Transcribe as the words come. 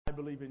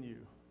believe in you.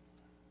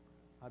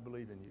 I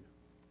believe in you.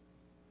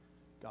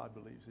 God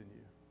believes in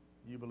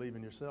you. You believe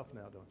in yourself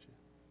now, don't you?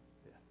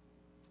 Yeah.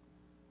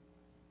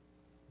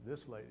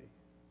 This lady,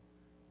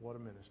 what a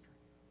ministry.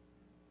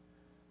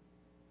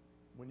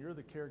 When you're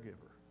the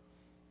caregiver,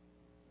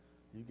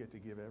 you get to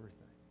give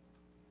everything.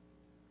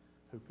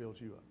 Who fills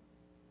you up?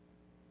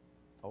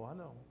 Oh, I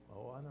know.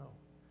 Oh, I know.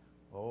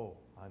 Oh,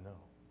 I know.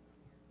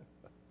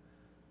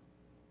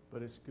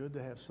 But it's good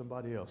to have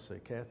somebody else say,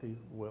 Kathy,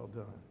 well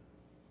done.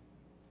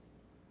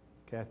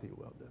 Kathy,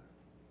 well done.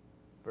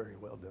 Very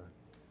well done.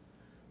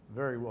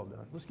 Very well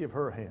done. Let's give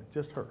her a hand,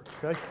 just her,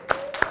 okay?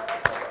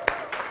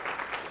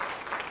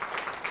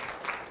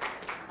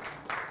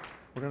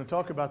 We're going to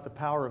talk about the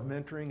power of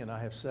mentoring, and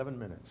I have 7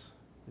 minutes.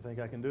 You think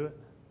I can do it?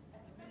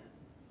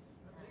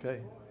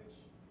 Okay.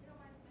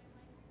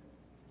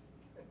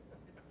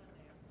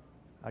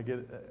 I get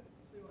it.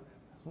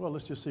 Well,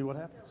 let's just see what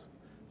happens.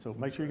 So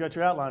make sure you got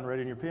your outline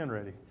ready and your pen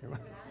ready. Who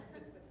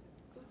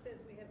says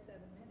we have 7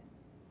 minutes?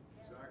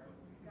 Exactly.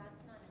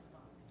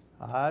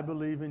 I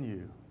believe in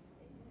you.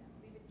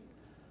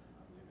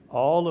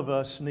 All of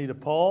us need a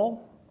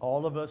Paul.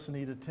 All of us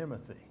need a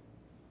Timothy.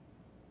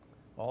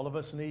 All of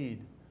us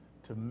need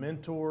to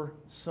mentor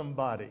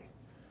somebody.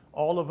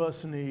 All of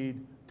us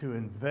need to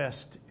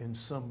invest in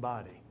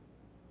somebody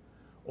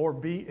or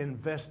be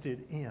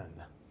invested in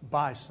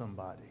by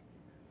somebody.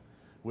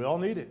 We all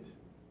need it.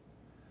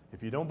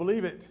 If you don't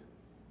believe it,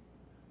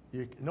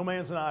 no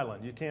man's an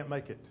island. You can't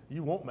make it.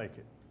 You won't make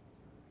it.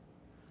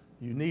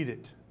 You need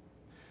it.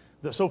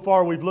 So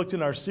far, we've looked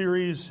in our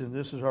series, and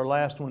this is our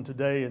last one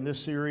today. In this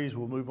series,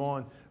 we'll move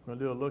on. We're going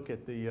to do a look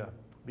at the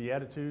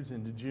Beatitudes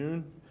into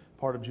June,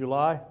 part of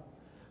July.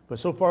 But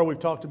so far, we've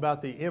talked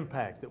about the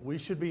impact that we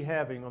should be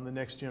having on the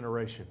next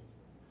generation.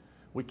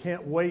 We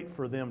can't wait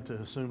for them to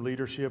assume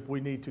leadership. We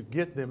need to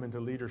get them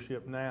into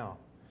leadership now.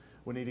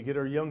 We need to get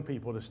our young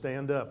people to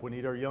stand up. We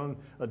need our young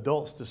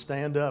adults to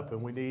stand up,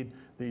 and we need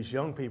these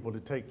young people to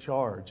take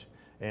charge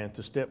and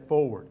to step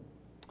forward.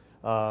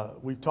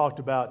 We've talked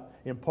about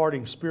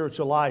imparting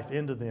spiritual life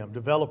into them,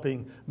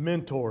 developing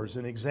mentors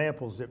and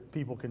examples that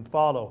people can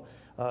follow,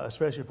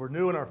 especially if we're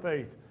new in our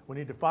faith. We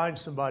need to find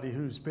somebody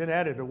who's been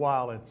at it a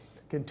while and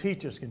can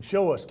teach us, can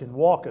show us, can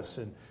walk us,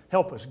 and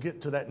help us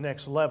get to that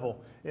next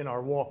level in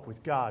our walk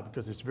with God,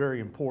 because it's very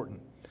important.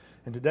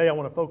 And today I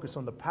want to focus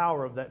on the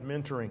power of that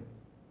mentoring.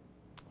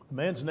 The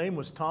man's name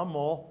was Tom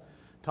Mull.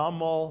 Tom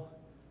Mull,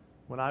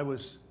 when I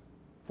was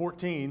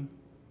 14,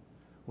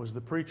 was the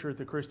preacher at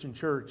the Christian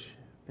church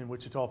in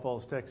Wichita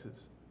Falls, Texas.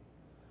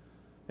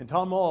 And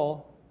Tom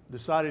Mull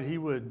decided he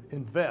would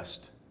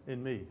invest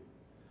in me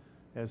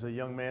as a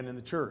young man in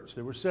the church.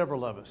 There were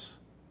several of us.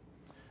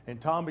 And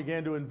Tom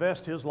began to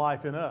invest his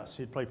life in us.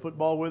 He'd play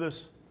football with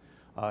us.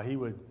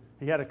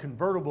 He had a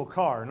convertible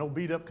car, an old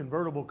beat-up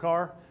convertible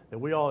car that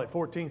we all at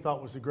 14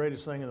 thought was the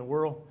greatest thing in the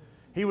world.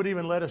 He would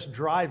even let us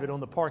drive it on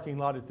the parking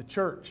lot at the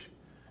church.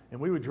 And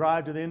we would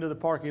drive to the end of the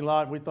parking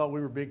lot, and we thought we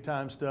were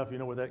big-time stuff,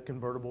 with that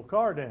convertible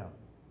car down.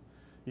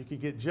 You could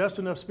get just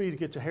enough speed to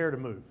get your hair to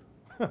move.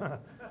 But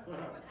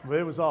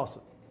it was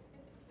awesome.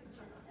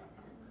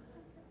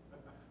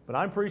 But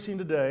I'm preaching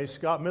today,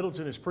 Scott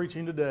Middleton is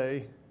preaching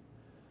today,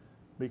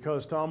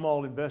 because Tom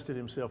Mull invested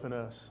himself in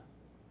us.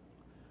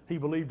 He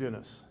believed in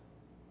us.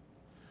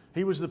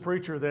 He was the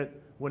preacher that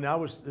when it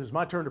was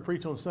my turn to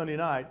preach on Sunday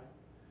night,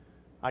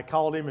 I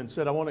called him and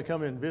said, I want to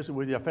come in and visit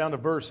with you. I found a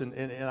verse, and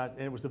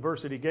it was the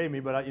verse that he gave me,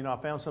 but I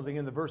found something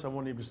in the verse I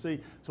wanted him to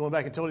see. So I went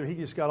back and told him. He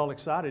just got all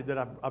excited that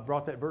I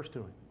brought that verse to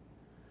him.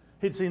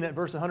 He'd seen that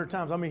verse 100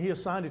 times. I mean, he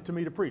assigned it to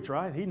me to preach,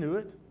 right? He knew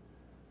it.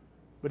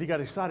 But he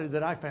got excited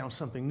that I found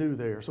something new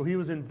there. So he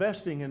was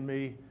investing in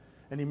me,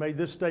 and he made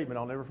this statement.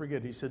 I'll never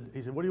forget. He said,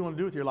 what do you want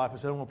to do with your life? I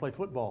said, I want to play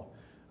football.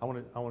 I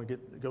want to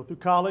go through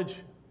college.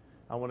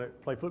 I want to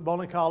play football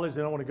in college.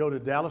 Then I want to go to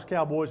Dallas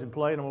Cowboys and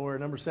play, and I'm going to wear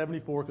number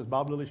 74 because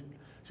Bob Lilly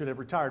should have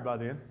retired by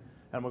then. And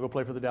I'm going to go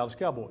play for the Dallas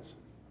Cowboys.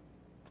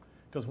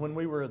 Because when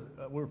we were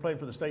playing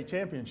for the state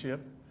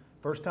championship,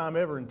 first time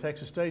ever in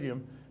Texas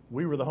Stadium,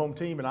 we were the home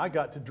team, and I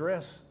got to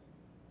dress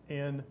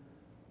in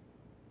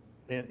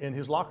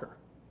his locker.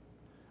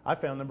 I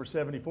found number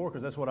 74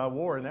 because that's what I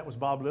wore, and that was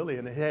Bob Lilly,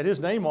 and it had his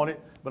name on it,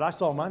 but I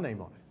saw my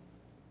name on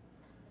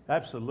it.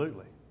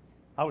 Absolutely.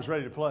 I was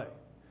ready to play.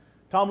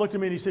 Tom looked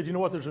at me and he said, you know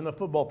what, there's enough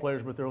football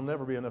players, but there will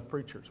never be enough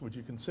preachers. Would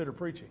you consider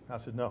preaching? I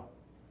said, no.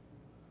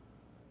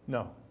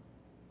 No.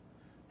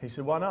 He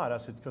said, why not? I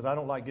said, because I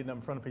don't like getting up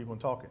in front of people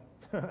and talking.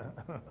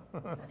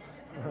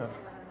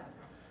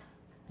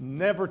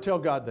 Never tell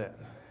God that.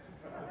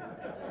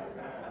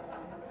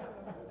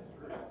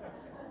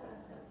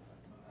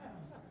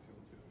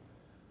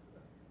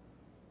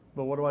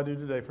 But what do I do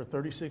today? For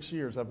 36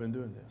 years, I've been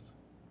doing this.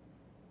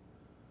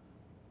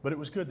 But it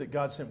was good that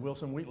God sent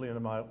Wilson Wheatley into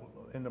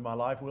my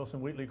life.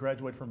 Wilson Wheatley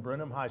graduated from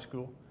Brenham High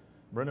School,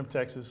 Brenham,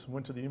 Texas,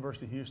 went to the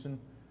University of Houston,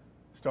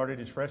 started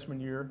his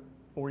freshman year.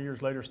 4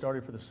 years later,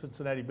 started for the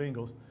Cincinnati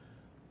Bengals.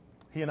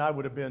 He and I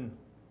would have been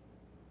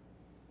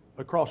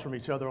across from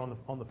each other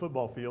on the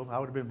football field. I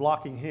would have been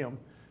blocking him.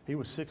 He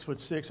was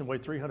 6'6" and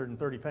weighed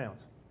 330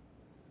 pounds.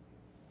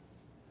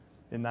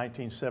 in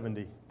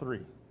 1973.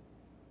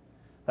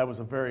 That was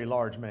a very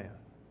large man.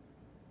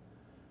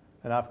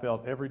 And I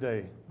felt every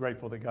day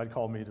grateful that God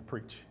called me to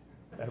preach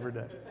every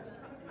day.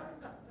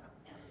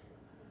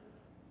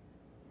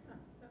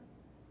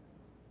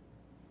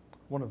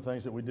 One of the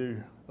things that we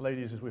do,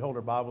 ladies, is we hold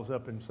our Bibles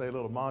up and say a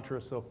little mantra.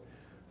 So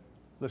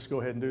let's go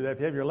ahead and do that. If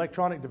you have your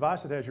electronic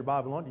device that has your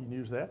Bible on it, you can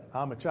use that.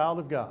 I'm a child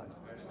of God.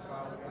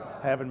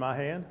 Have in my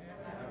hand,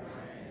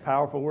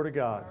 powerful Word of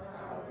God.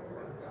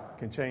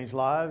 Can change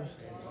lives,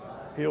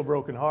 heal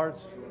broken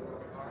hearts,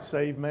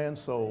 save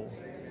man's soul.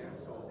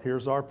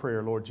 Here's our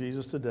prayer, Lord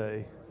Jesus,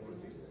 today.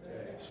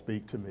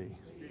 Speak to me.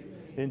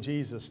 In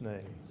Jesus'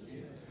 name.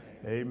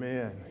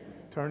 Amen.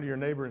 Turn to your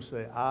neighbor and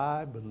say,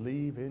 I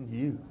believe in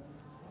you.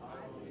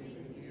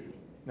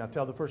 Now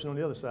tell the person on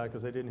the other side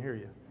because they didn't hear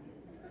you.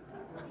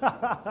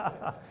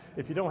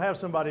 If you don't have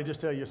somebody, just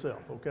tell yourself,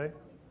 okay?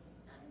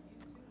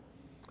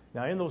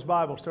 Now in those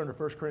Bibles, turn to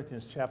 1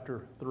 Corinthians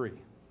chapter 3.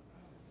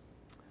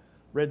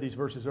 Read these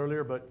verses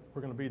earlier, but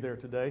we're going to be there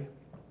today.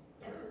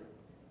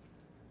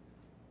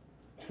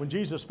 When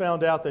Jesus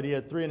found out that he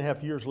had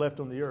 3.5 years left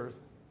on the earth,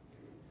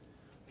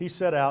 he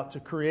set out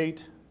to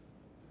create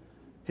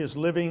his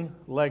living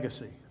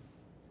legacy.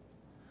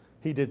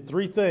 He did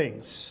 3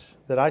 things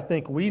that I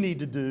think we need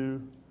to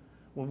do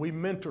when we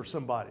mentor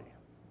somebody.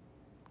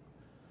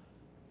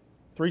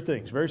 3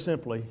 things, very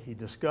simply. He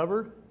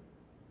discovered,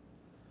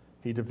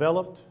 he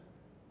developed,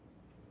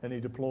 and he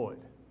deployed.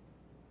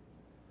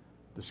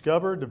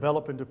 Discover,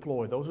 develop, and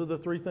deploy. Those are the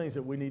 3 things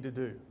that we need to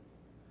do.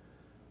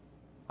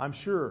 I'm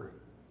sure,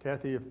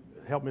 Kathy,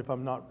 help me if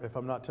I'm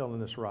not telling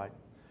this right.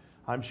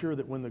 I'm sure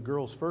that when the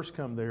girls first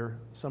come there,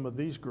 some of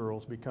these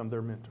girls become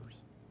their mentors.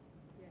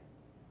 Yes.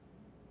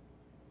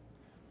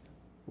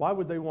 Why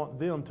would they want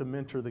them to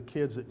mentor the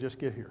kids that just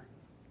get here?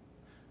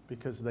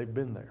 Because they've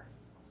been there.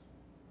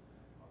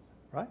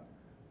 Right?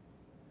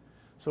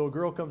 So a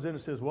girl comes in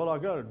and says, well, I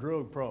got a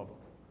drug problem.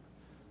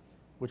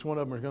 Which one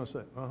of them is going to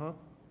say, uh-huh?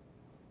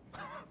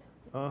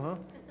 Uh-huh.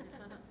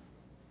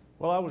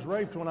 Well, I was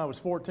raped when I was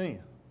 14.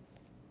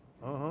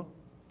 Uh-huh.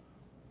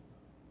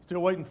 Still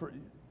waiting for,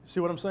 see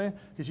what I'm saying?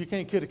 Because you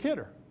can't kid a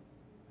kidder.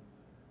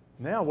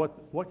 Now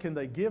what can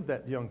they give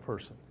that young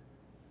person?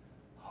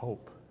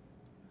 Hope.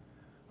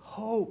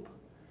 Hope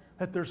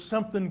that there's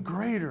something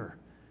greater.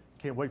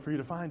 Can't wait for you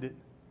to find it.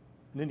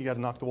 And then you got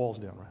to knock the walls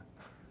down,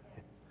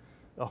 right?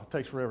 Oh, it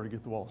takes forever to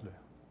get the walls down.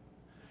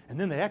 And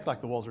then they act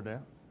like the walls are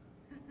down.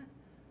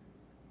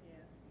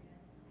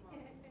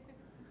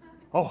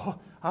 Oh,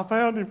 I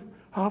found him.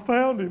 I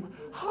found him.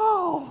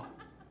 Oh.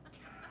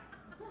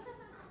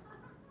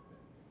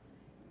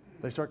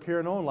 They start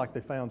carrying on like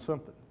they found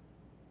something.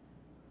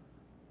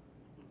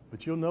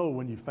 But you'll know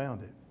when you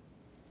found it.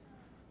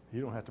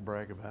 You don't have to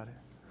brag about it.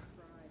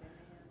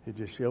 It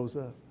just shows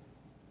up.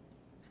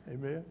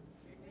 Amen?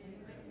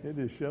 It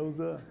just shows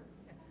up.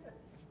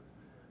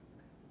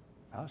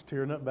 I was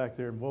tearing up back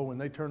there, and boy, when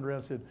they turned around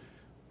and said,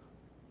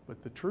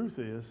 but the truth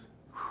is,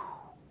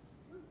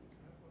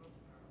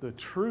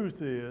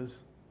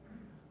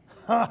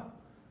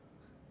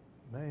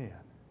 man,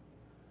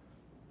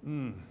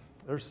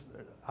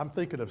 I'm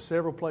thinking of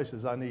several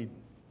places I need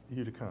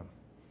you to come.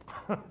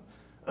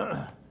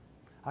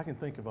 I can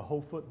think of a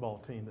whole football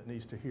team that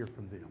needs to hear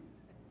from them.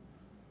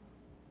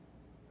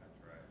 That's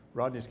right.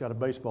 Rodney's got a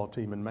baseball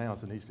team in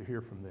Mounds that needs to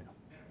hear from them.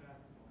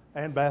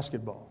 And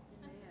basketball.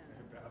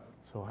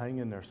 So hang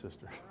in there,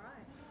 sister.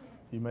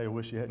 You may have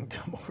wished you hadn't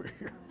come over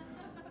here.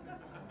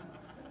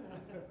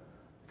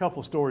 A couple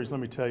of stories, let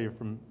me tell you,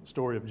 from the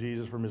story of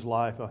Jesus, from his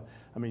life.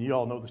 I mean, you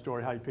all know the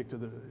story, how he picked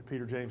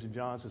Peter, James, and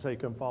John, says, hey,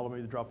 come follow me.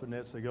 They drop their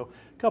nets, they go.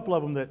 A couple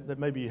of them that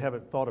maybe you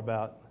haven't thought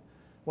about.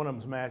 One of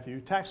them is Matthew,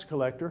 tax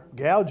collector,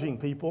 gouging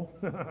people.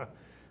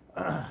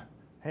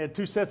 Had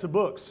 2 sets of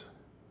books,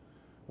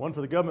 one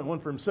for the government, one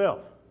for himself.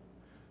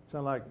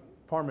 Sound like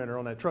Parmenter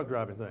on that truck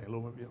driving thing. A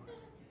little bit.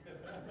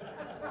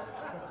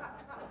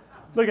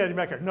 Look at him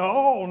back there.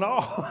 No.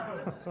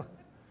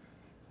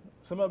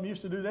 Some of them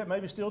used to do that,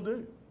 maybe still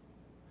do.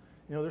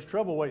 You know, there's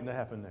trouble waiting to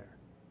happen there.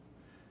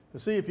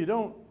 But see, if you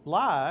don't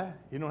lie,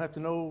 you don't have to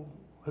know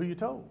who you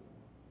told.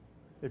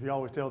 If you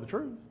always tell the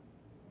truth.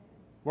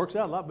 Works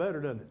out a lot better,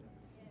 doesn't it?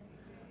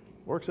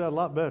 Works out a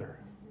lot better.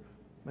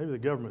 Maybe the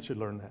government should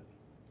learn that.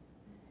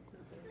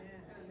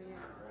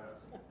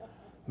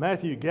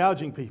 Matthew,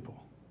 gouging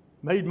people.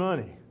 Made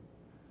money.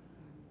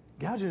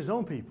 Gouging his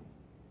own people.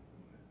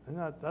 And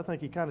I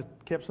think he kind of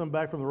kept some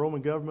back from the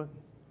Roman government.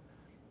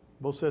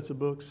 Both sets of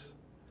books.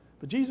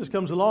 But Jesus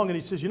comes along and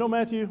he says, you know,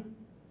 Matthew,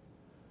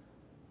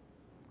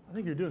 I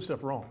think you're doing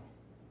stuff wrong.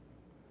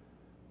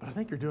 But I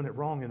think you're doing it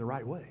wrong in the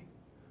right way.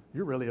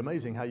 You're really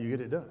amazing how you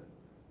get it done.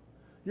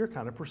 You're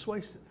kind of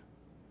persuasive.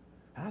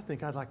 And I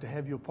think I'd like to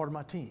have you a part of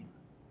my team.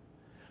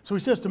 So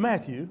he says to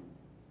Matthew,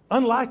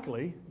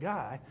 unlikely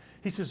guy,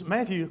 he says,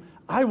 Matthew,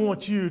 I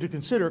want you to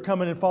consider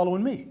coming and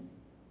following me.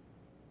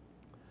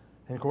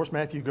 And of course,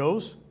 Matthew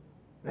goes,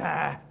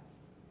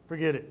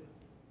 forget it.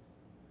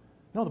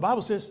 No, the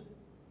Bible says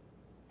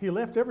he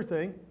left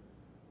everything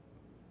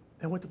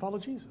and went to follow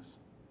Jesus.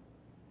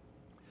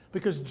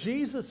 Because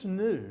Jesus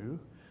knew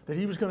that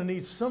he was going to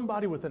need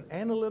somebody with an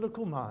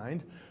analytical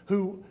mind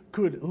who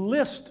could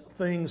list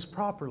things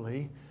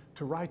properly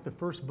to write the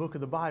first book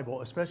of the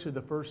Bible, especially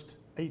the first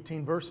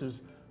 18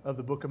 verses of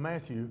the book of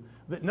Matthew,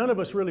 that none of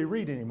us really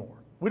read anymore.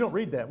 We don't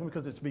read that one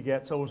because it's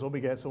begat so-and-so,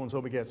 begat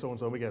so-and-so, begat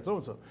so-and-so, begat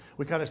so-and-so.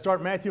 We kind of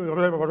start Matthew and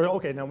go,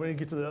 okay, now we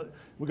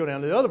go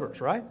down to the other verse,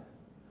 right?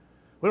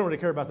 We don't really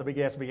care about the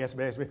begats,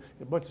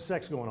 a bunch of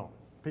sex going on.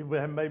 People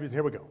having babies,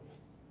 here we go.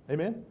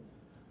 Amen?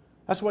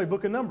 That's the way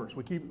book of Numbers.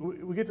 We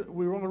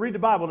want to read the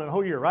Bible in a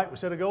whole year, right? We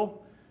set a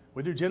goal.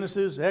 We do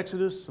Genesis,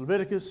 Exodus,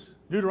 Leviticus,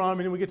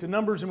 Deuteronomy, and we get to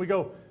Numbers and we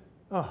go,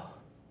 oh,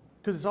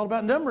 because it's all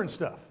about numbering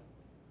stuff.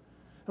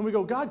 And we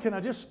go, God, can I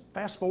just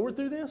fast forward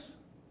through this?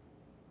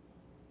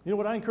 You know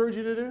what I encourage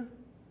you to do?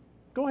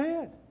 Go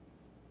ahead.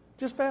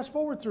 Just fast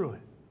forward through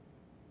it.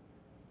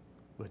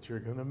 But you're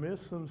going to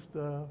miss some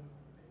stuff.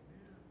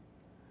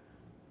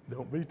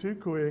 Don't be too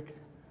quick.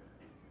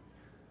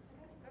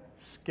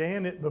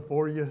 Scan it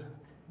before you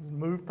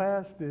move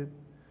past it.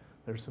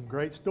 There's some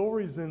great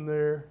stories in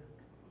there.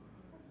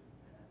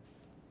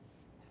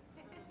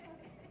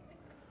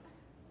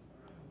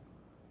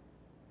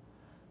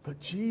 But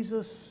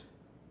Jesus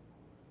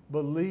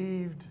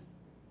believed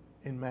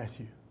in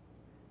Matthew.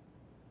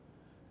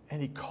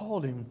 And he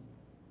called him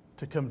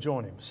to come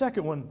join him.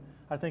 Second one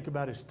I think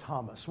about is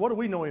Thomas. What do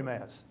we know him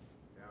as?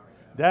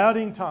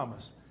 Doubting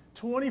Thomas.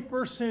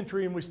 21st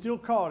century, and we still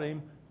call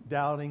him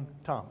Doubting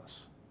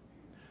Thomas.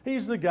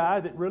 He's the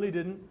guy that really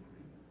didn't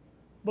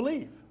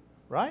believe,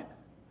 right?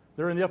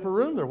 They're in the upper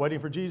room. They're waiting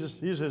for Jesus.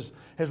 Jesus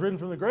has risen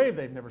from the grave.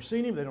 They've never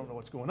seen him. They don't know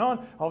what's going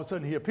on. All of a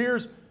sudden he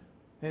appears,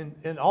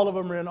 and all of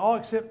them are in awe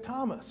except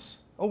Thomas.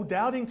 Oh,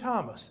 Doubting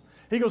Thomas.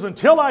 He goes,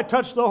 until I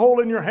touch the hole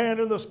in your hand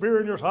and the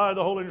spear in your side,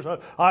 the hole in your side,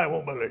 I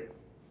won't believe.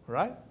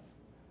 Right?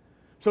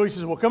 So he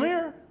says, well, come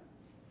here.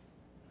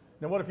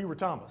 Now, what if you were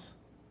Thomas?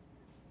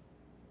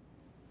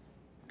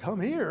 Come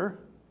here?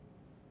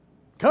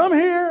 Come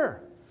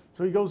here.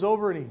 So he goes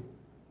over and he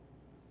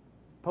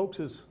pokes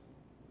his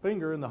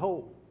finger in the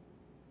hole.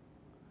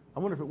 I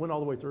wonder if it went all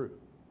the way through.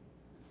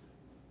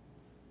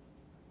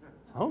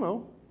 I don't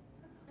know.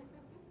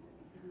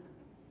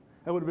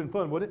 That would have been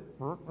fun, wouldn't it?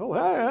 Oh,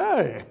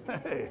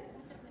 hey.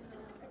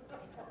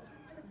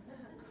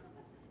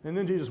 And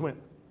then Jesus went,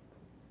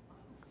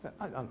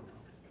 I don't know.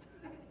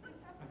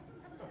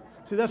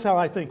 See, that's how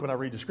I think when I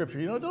read the scripture.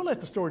 You know, don't let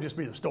the story just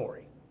be the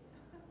story.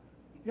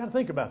 You got to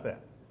think about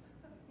that.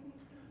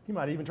 He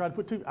might even try to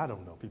put I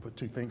don't know if he put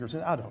two fingers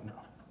in, I don't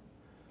know.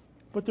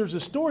 But there's a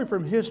story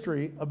from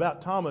history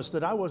about Thomas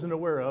that I wasn't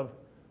aware of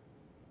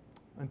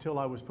until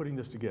I was putting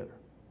this together.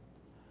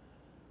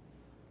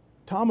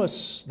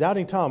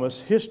 Doubting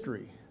Thomas,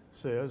 history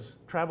says,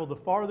 traveled the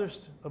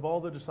farthest of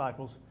all the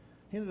disciples.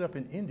 He ended up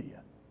in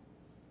India.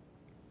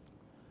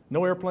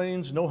 No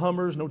airplanes, no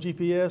Hummers, no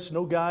GPS,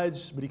 no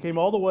guides, but he came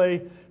all the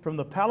way from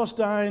the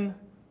Palestine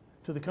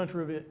to the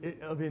country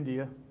of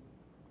India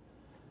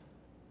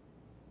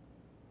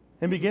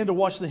and began to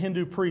watch the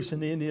Hindu priests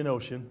in the Indian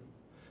Ocean,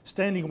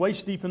 standing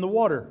waist deep in the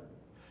water.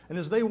 And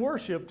as they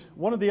worshipped,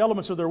 one of the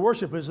elements of their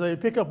worship is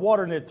they'd pick up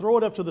water and they'd throw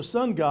it up to the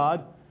sun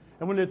god,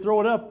 and when they'd throw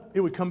it up,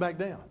 it would come back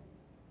down.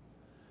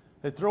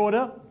 They'd throw it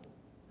up,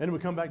 and it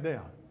would come back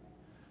down.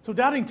 So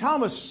Doubting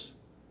Thomas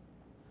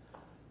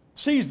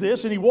sees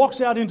this, and he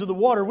walks out into the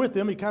water with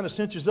them. He kind of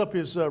cinches up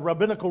his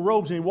rabbinical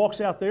robes, and he walks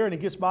out there, and he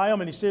gets by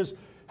them, and he says,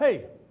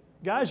 hey,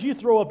 guys, you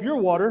throw up your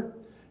water,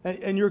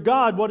 and your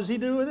God, what does he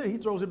do with it? He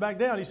throws it back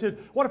down. He said,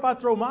 what if I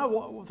throw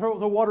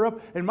the water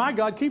up, and my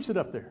God keeps it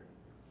up there?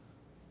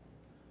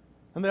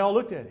 And they all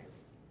looked at him.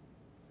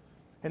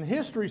 And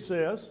history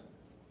says,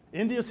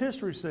 India's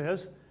history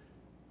says,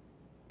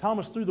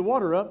 Thomas threw the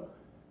water up,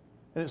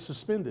 and it's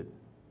suspended.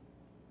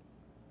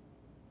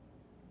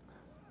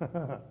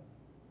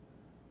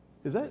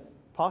 Is that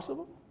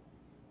possible?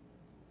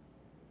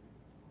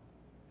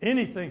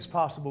 Anything's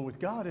possible with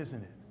God,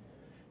 isn't it?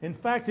 In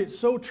fact, it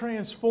so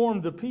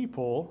transformed the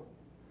people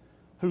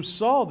who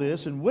saw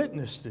this and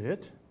witnessed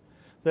it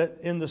that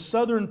in the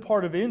southern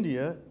part of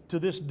India, to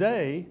this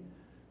day,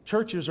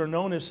 churches are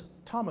known as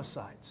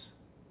Thomasites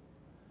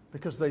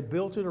because they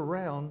built it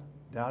around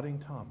Doubting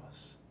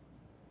Thomas.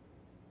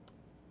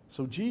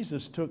 So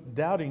Jesus took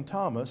Doubting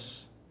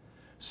Thomas,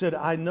 said,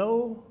 I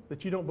know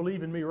that you don't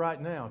believe in me right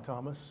now,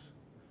 Thomas,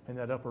 in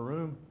that upper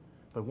room,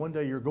 but one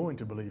day you're going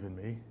to believe in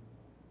me.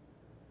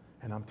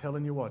 And I'm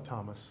telling you what,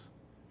 Thomas,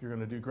 you're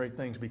going to do great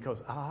things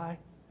because I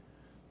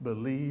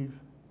believe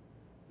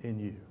in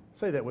you.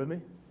 Say that with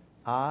me.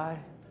 I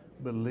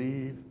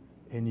believe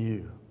in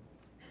you.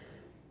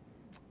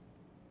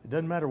 It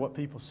doesn't matter what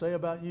people say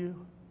about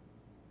you.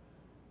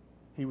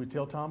 He would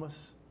tell Thomas,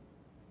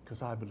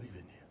 because I believe in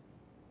you.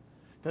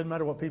 It doesn't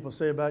matter what people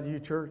say about you,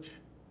 church.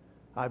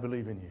 I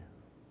believe in you.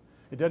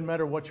 It doesn't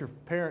matter what your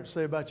parents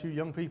say about you,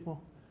 young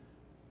people,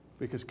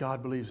 because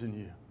God believes in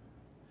you.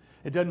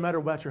 It doesn't matter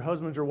about your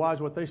husbands or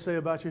wives, what they say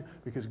about you,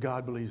 because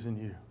God believes in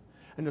you.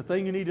 And the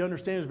thing you need to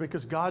understand is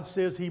because God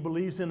says He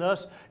believes in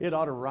us, it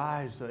ought to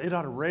rise. It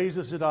ought to raise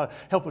us. It ought to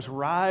help us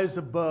rise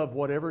above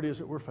whatever it is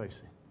that we're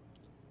facing.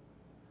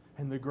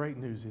 And the great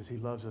news is He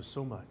loves us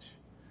so much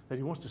that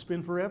He wants to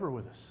spend forever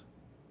with us.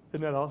 Isn't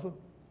that awesome?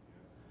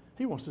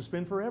 He wants to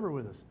spend forever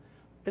with us.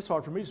 It's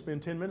hard for me to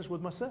spend 10 minutes with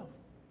myself.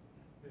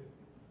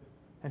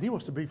 And He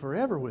wants to be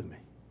forever with me.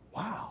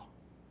 Wow.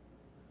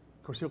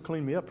 Of course, He'll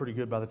clean me up pretty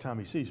good by the time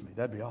He sees me.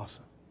 That'd be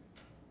awesome.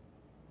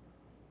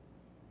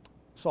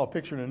 I saw a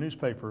picture in a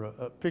newspaper,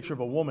 a picture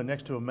of a woman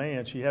next to a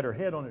man. She had her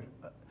head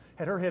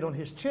on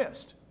his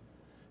chest.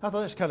 I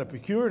thought that's kind of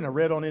peculiar, and I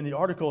read on in the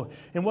article,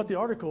 and what the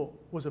article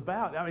was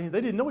about. I mean, they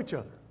didn't know each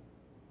other.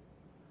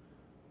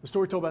 The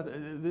story told about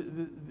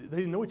they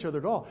didn't know each other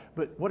at all.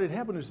 But what had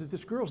happened is that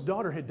this girl's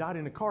daughter had died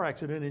in a car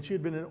accident, and she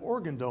had been an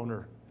organ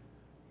donor.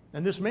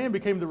 And this man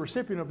became the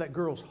recipient of that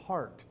girl's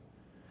heart.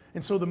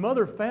 And so the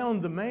mother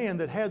found the man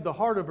that had the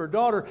heart of her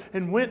daughter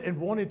and went and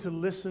wanted to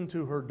listen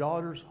to her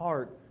daughter's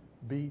heart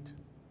beat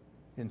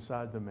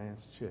inside the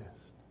man's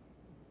chest.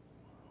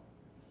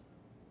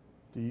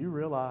 Do you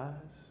realize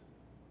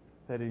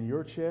that in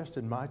your chest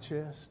and my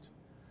chest,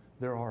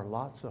 there are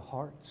lots of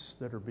hearts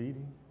that are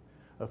beating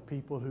of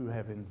people who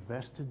have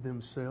invested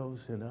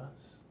themselves in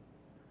us?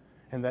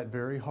 And that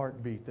very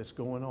heartbeat that's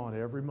going on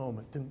every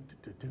moment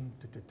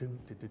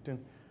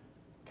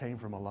came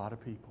from a lot of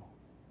people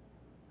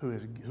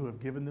who have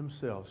given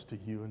themselves to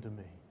you and to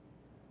me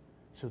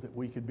so that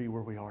we could be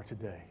where we are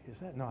today. Is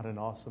that not an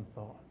awesome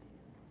thought?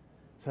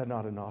 Is that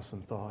not an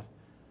awesome thought?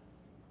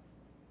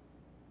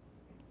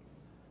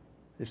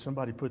 If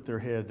somebody put their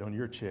head on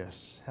your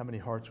chest, how many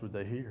hearts would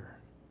they hear?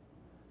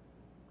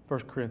 1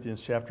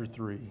 Corinthians chapter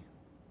 3.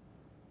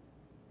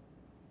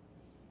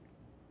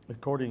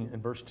 In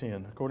verse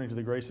 10, according to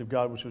the grace of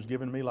God which was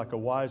given me, like a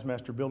wise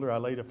master builder, I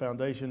laid a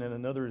foundation and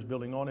another is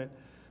building on it,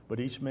 but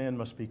each man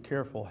must be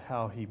careful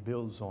how he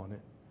builds on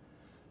it.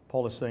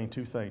 Paul is saying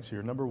two things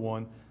here. Number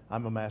one,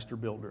 I'm a master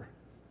builder.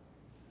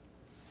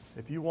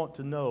 If you want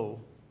to know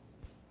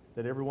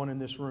that everyone in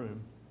this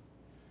room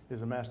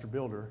is a master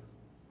builder,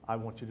 I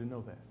want you to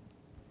know that.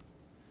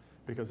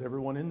 Because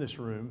everyone in this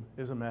room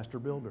is a master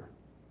builder.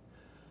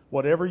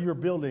 Whatever you're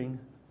building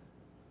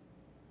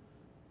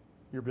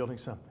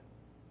something.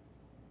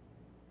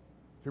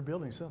 You're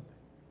building something.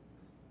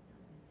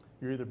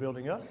 You're either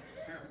building up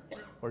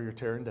or you're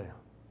tearing down.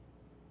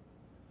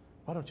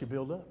 Why don't you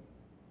build up?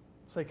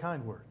 Say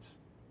kind words.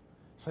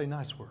 Say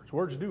nice words.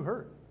 Words do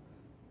hurt,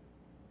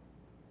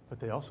 but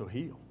they also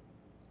heal.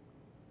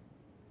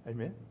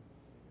 Amen?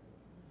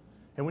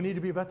 And we need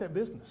to be about that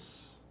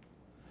business.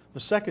 The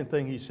second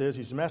thing he says,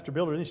 he's a master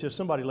builder, and he says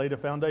somebody laid a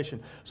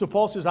foundation. So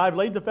Paul says, I've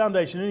laid the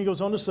foundation, and he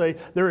goes on to say,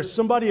 there is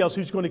somebody else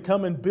who's going to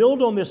come and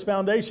build on this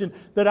foundation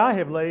that I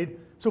have laid.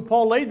 So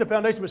Paul laid the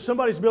foundation, but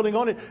somebody's building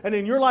on it. And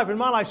in your life, in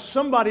my life,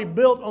 somebody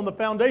built on the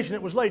foundation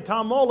that was laid.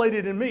 Tom Mall laid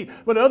it in me,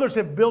 but others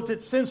have built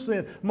it since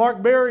then.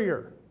 Mark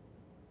Barrier,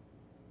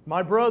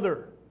 my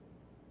brother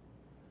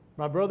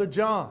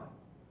John,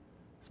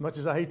 as much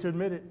as I hate to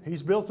admit it,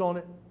 he's built on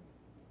it.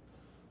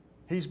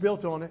 He's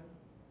built on it.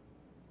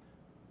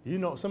 You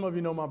know, some of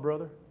you know my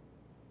brother.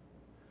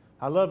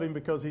 I love him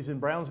because he's in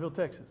Brownsville,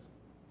 Texas.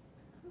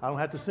 I don't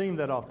have to see him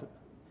that often.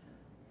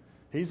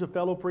 He's a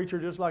fellow preacher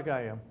just like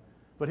I am,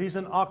 but he's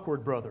an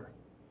awkward brother.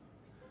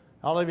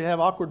 I don't know if you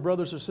have awkward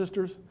brothers or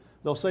sisters.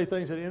 They'll say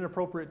things at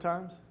inappropriate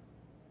times,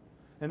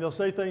 and they'll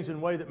say things in a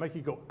way that make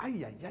you go,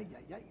 ay, ay, ay,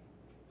 ay, ay.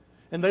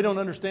 And they don't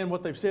understand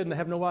what they've said, and they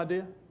have no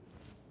idea.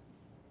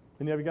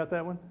 Any of you got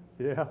that one?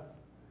 Yeah.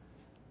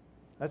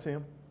 That's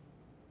him.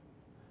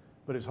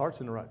 But his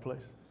heart's in the right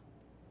place.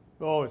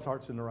 Oh, his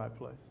heart's in the right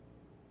place.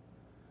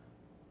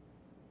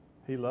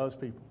 He loves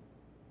people.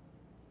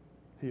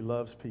 He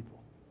loves people.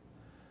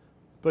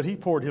 But he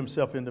poured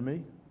himself into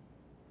me.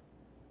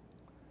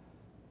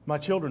 My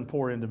children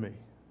pour into me.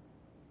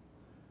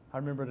 I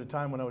remember at a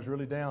time when I was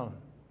really down,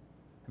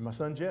 and my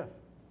son Jeff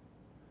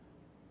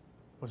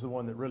was the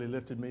one that really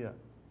lifted me up.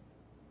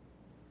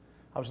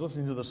 I was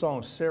listening to the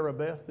song Sarah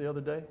Beth the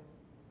other day,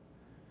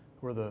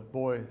 where the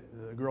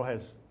girl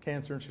has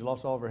cancer and she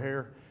lost all of her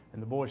hair,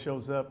 and the boy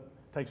shows up,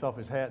 takes off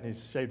his hat, and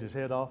he's shaved his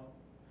head off.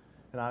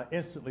 And I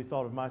instantly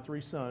thought of my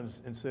three sons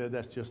and said,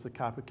 that's just the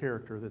type of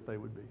character that they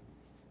would be.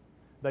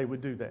 They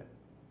would do that.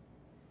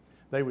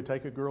 They would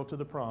take a girl to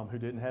the prom who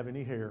didn't have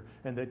any hair,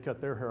 and they'd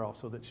cut their hair off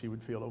so that she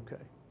would feel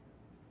okay.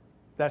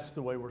 That's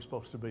the way we're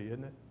supposed to be,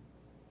 isn't it?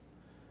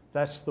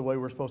 That's the way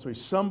we're supposed to be.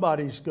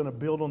 Somebody's going to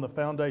build on the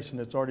foundation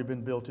that's already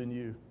been built in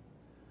you.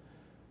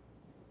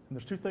 And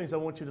there's two things I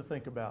want you to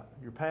think about,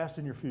 your past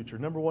and your future.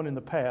 Number one, in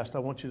the past, I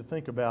want you to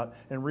think about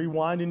and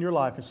rewind in your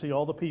life and see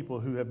all the people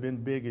who have been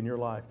big in your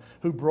life,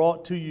 who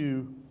brought to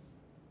you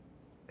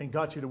and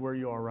got you to where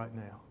you are right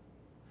now.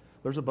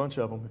 There's a bunch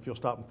of them if you'll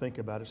stop and think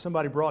about it.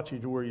 Somebody brought you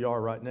to where you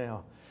are right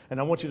now. And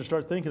I want you to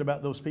start thinking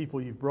about those people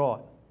you've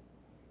brought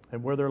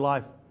and where their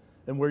life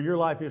and where your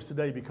life is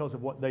today because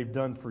of what they've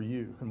done for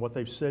you and what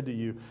they've said to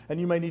you. And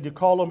you may need to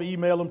call them,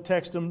 email them,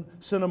 text them,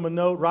 send them a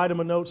note, write them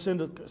a note,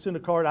 send a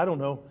card, I don't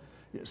know.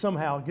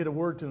 Somehow get a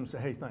word to them and say,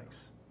 hey,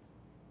 thanks.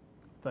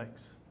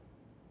 Thanks.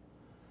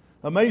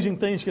 Amazing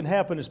things can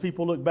happen as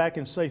people look back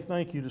and say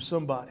thank you to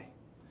somebody.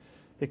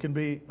 It can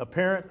be a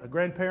parent, a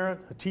grandparent,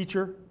 a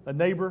teacher, a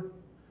neighbor,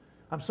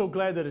 I'm so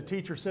glad that a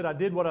teacher said I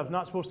did what I was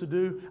not supposed to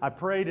do. I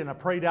prayed, and I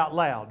prayed out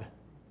loud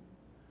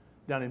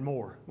down in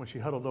Moore when she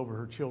huddled over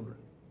her children.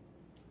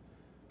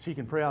 She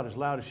can pray out as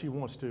loud as she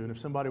wants to, and if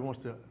somebody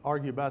wants to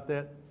argue about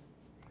that,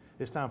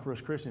 it's time for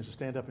us Christians to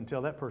stand up and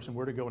tell that person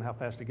where to go and how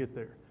fast to get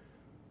there.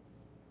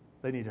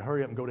 They need to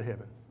hurry up and go to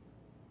heaven.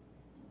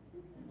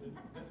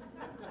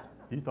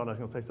 You thought I was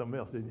going to say something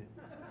else, didn't you?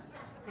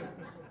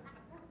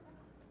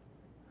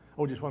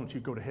 Oh, just why don't you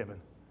go to heaven?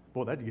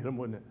 Boy, that'd get them,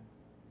 wouldn't it?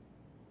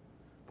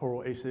 Poor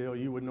old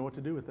ACLU wouldn't know what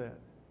to do with that.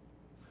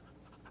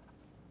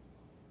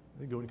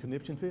 They'd go in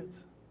conniption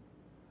fits.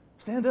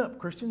 Stand up,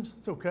 Christians.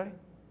 It's okay.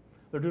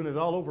 They're doing it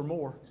all over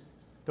more.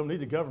 Don't need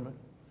the government.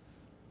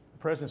 The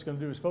president's going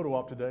to do his photo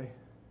op today.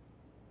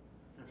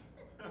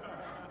 That's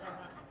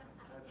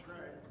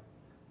right.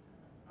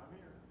 I'm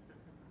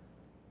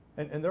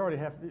here. And they already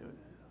have.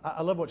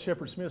 I love what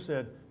Shepard Smith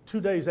said 2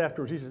 days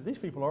afterwards. He said, these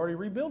people are already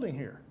rebuilding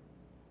here.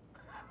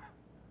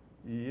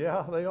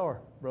 Yeah, they are,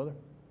 brother.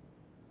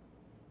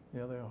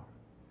 Yeah, they are.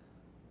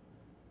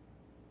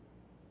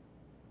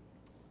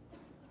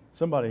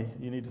 Somebody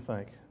you need to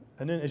thank.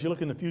 And then as you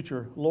look in the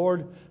future,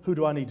 Lord, who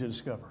do I need to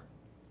discover?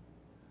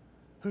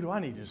 Who do I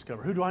need to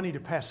discover? Who do I need to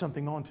pass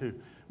something on to?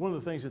 One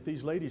of the things that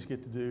these ladies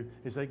get to do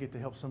is they get to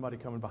help somebody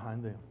coming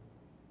behind them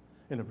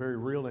in a very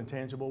real and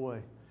tangible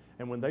way.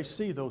 And when they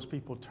see those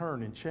people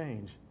turn and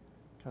change,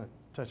 kind of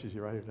touches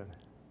you right here, doesn't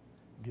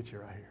it? Gets you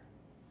right here.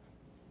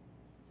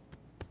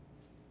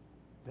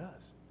 It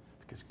does.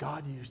 Because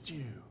God used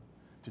you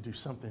to do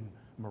something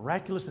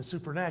miraculous and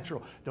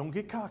supernatural. Don't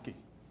get cocky.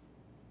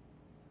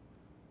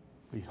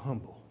 Be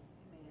humble.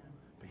 Amen.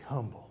 Be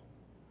humble.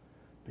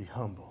 Be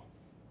humble.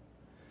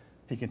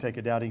 He can take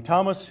a doubting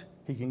Thomas.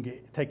 He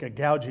can take a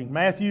gouging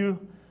Matthew,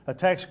 a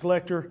tax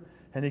collector,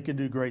 and he can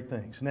do great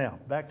things. Now,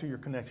 back to your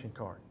connection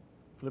card.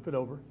 Flip it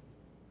over.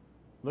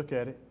 Look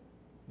at it.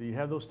 Do you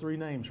have those 3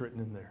 names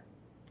written in there?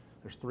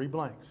 There's 3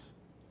 blanks.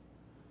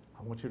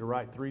 I want you to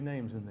write 3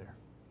 names in there.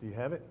 Do you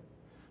have it?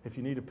 If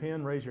you need a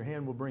pen, raise your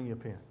hand. We'll bring you a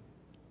pen.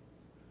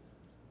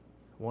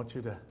 I want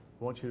you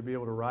to be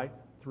able to write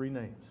 3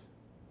 names.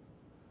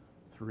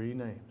 3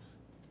 names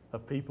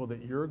of people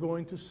that you're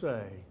going to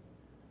say,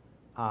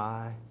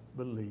 I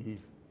believe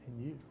in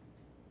you.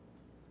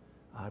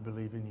 I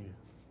believe in you.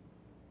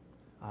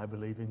 I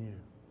believe in you.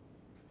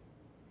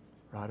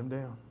 Write them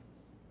down.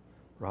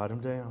 Write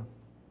them down.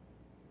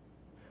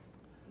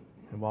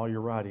 And while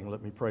you're writing,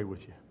 let me pray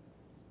with you.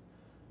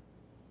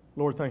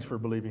 Lord, thanks for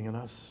believing in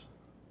us.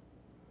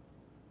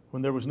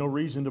 When there was no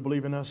reason to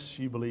believe in us,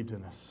 you believed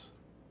in us.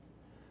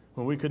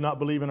 When we could not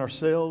believe in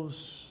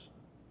ourselves,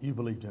 you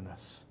believed in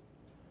us.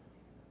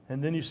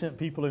 And then you sent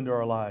people into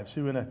our lives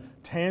who in a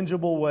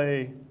tangible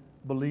way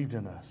believed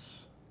in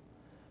us.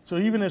 So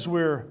even as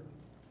we're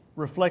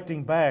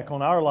reflecting back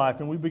on our life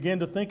and we begin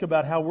to think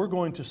about how we're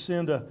going to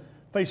send a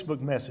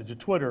Facebook message, a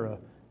Twitter, an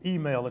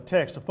email, a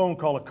text, a phone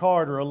call, a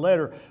card, or a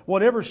letter,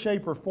 whatever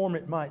shape or form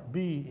it might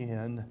be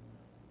in,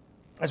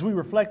 as we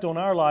reflect on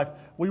our life,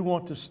 we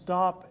want to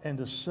stop and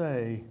to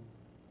say,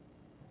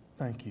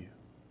 thank you.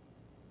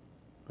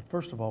 But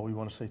first of all, we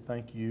want to say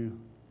thank you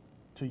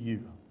to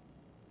you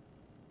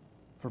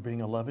for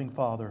being a loving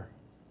Father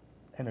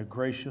and a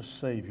gracious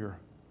Savior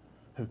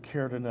who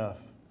cared enough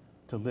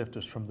to lift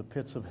us from the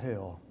pits of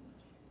hell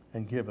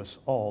and give us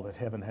all that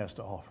heaven has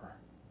to offer.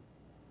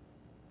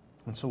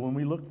 And so when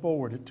we look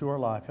forward to our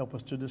life, help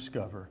us to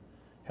discover,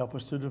 help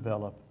us to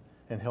develop,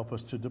 and help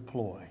us to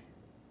deploy.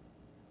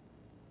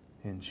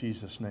 In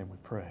Jesus' name we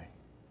pray.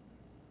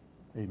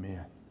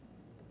 Amen.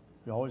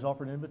 We always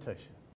offer an invitation.